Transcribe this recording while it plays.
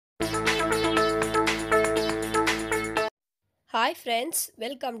Hi friends,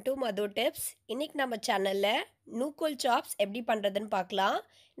 welcome to Madhu Tips. இன்னைக்கு நம்ம சேனல்ல நூக்குல் சாப்ஸ் எப்படி பண்றதுன்னு பார்க்கலாம்.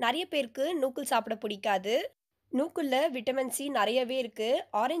 நிறைய பேருக்கு நூக்குல் சாப்பிட பிடிக்காது. நூக்குல்ல விட்டமின் சி நிறையவே இருக்கு.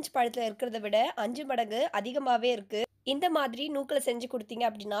 ஆரஞ்சு பழத்துல இருக்கிறத விட 5 மடங்கு அதிகமாவே இருக்கு. இந்த மாதிரி நூக்குல செஞ்சு கொடுத்தீங்க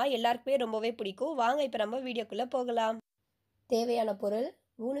அப்படின்னா எல்லாருக்குமே ரொம்பவே பிடிக்கும். வாங்க இப்போ நம்ம வீடியோக்குள்ள போகலாம். தேவையான பொருள்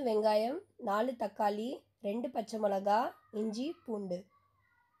 3 வெங்காயம், 4 தக்காளி, 2 பச்சை மிளகாய், இஞ்சி, பூண்டு.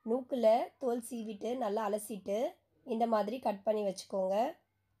 நூக்குல தோல் சீவிட்டு நல்லா அலசிட்டு இந்த மாதிரி கட் பண்ணி வச்சுக்கோங்க.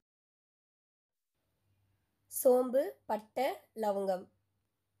 சோம்பு, பட்டை, லவங்கம்.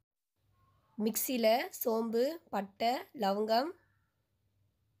 மிக்சியில் சோம்பு, பட்டை, லவங்கம்,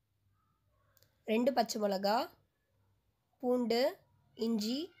 2 பச்சை மிளகா, பூண்டு,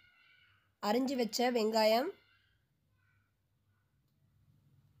 இஞ்சி, அரிஞ்சு வச்ச வெங்காயம்,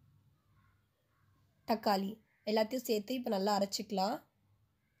 தக்காளி எல்லாத்தையும் சேர்த்து இப்போ நல்லா அரைச்சிக்கலாம்.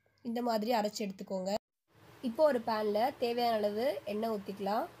 இந்த மாதிரி அரைச்சி எடுத்துக்கோங்க. இப்போ ஒரு பேனில் தேவையான அளவு எண்ணெய்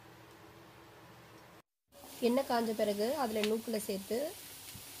ஊற்றிக்கலாம். எண்ணெய் காஞ்ச பிறகு அதில் நூக்குல சேர்த்து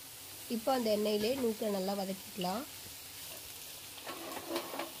இப்போ அந்த எண்ணெயிலே நூக்குல நல்லா வதக்கிக்கலாம்.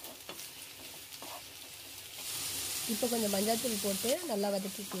 இப்போ கொஞ்சம் மஞ்சள்தூள் போட்டு நல்லா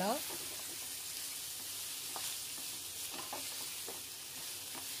வதக்கிக்கலாம்.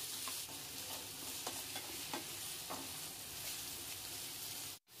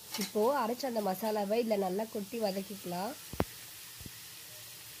 இப்போது அரைச்ச அந்த மசாலாவை இதில் நல்லா கொட்டி வதக்கிக்கலாம்.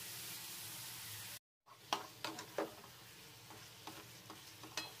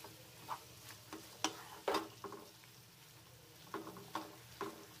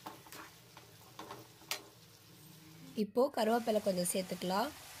 இப்போது கருவேப்பிலை கொஞ்சம் சேர்த்துக்கலாம்.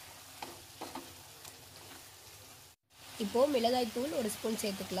 இப்போது மிளகாய்த்தூள் ஒரு ஸ்பூன்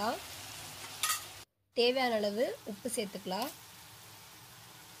சேர்த்துக்கலாம். தேவையான அளவு உப்பு சேர்த்துக்கலாம்.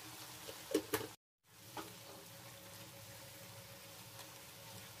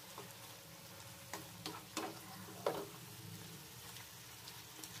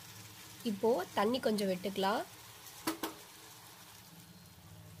 இப்போது தண்ணி கொஞ்சம் விட்டுக்கலாம்.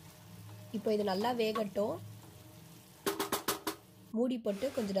 இப்போ இது நல்லா வேகட்டும். மூடி போட்டு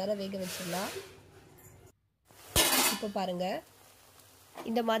கொஞ்சம் நேரம் வேக வச்சிடலாம். இப்போ பாருங்கள்,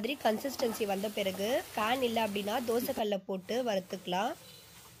 இந்த மாதிரி கன்சிஸ்டன்சி வந்த பிறகு பேன் இல்லை அப்படின்னா தோசைக்கல்ல போட்டு வறுத்துக்கலாம்.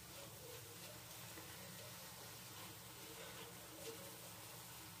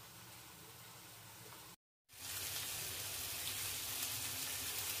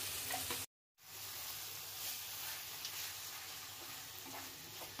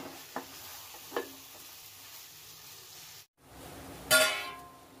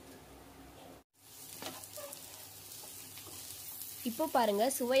 இப்போ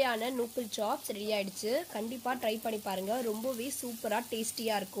பாருங்கள், சுவையான நூக்குல் சாப்ஸ் ரெடி ஆகிடுச்சு. கண்டிப்பாக ட்ரை பண்ணி பாருங்கள். ரொம்பவே சூப்பராக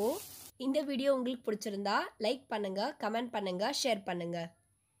டேஸ்டியாக இருக்கும். இந்த வீடியோ உங்களுக்கு பிடிச்சிருந்தா லைக் பண்ணுங்கள், கமெண்ட் பண்ணுங்கள், ஷேர் பண்ணுங்கள்.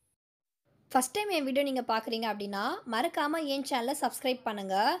 ஃபஸ்ட் டைம் என் வீடியோ நீங்கள் பார்க்குறீங்க அப்படின்னா மறக்காமல் என் சேனலை சப்ஸ்கிரைப்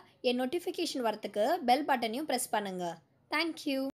பண்ணுங்கள். என் நோட்டிஃபிகேஷன் வரத்துக்கு பெல் பட்டனையும் ப்ரெஸ் பண்ணுங்கள். தேங்க்யூ.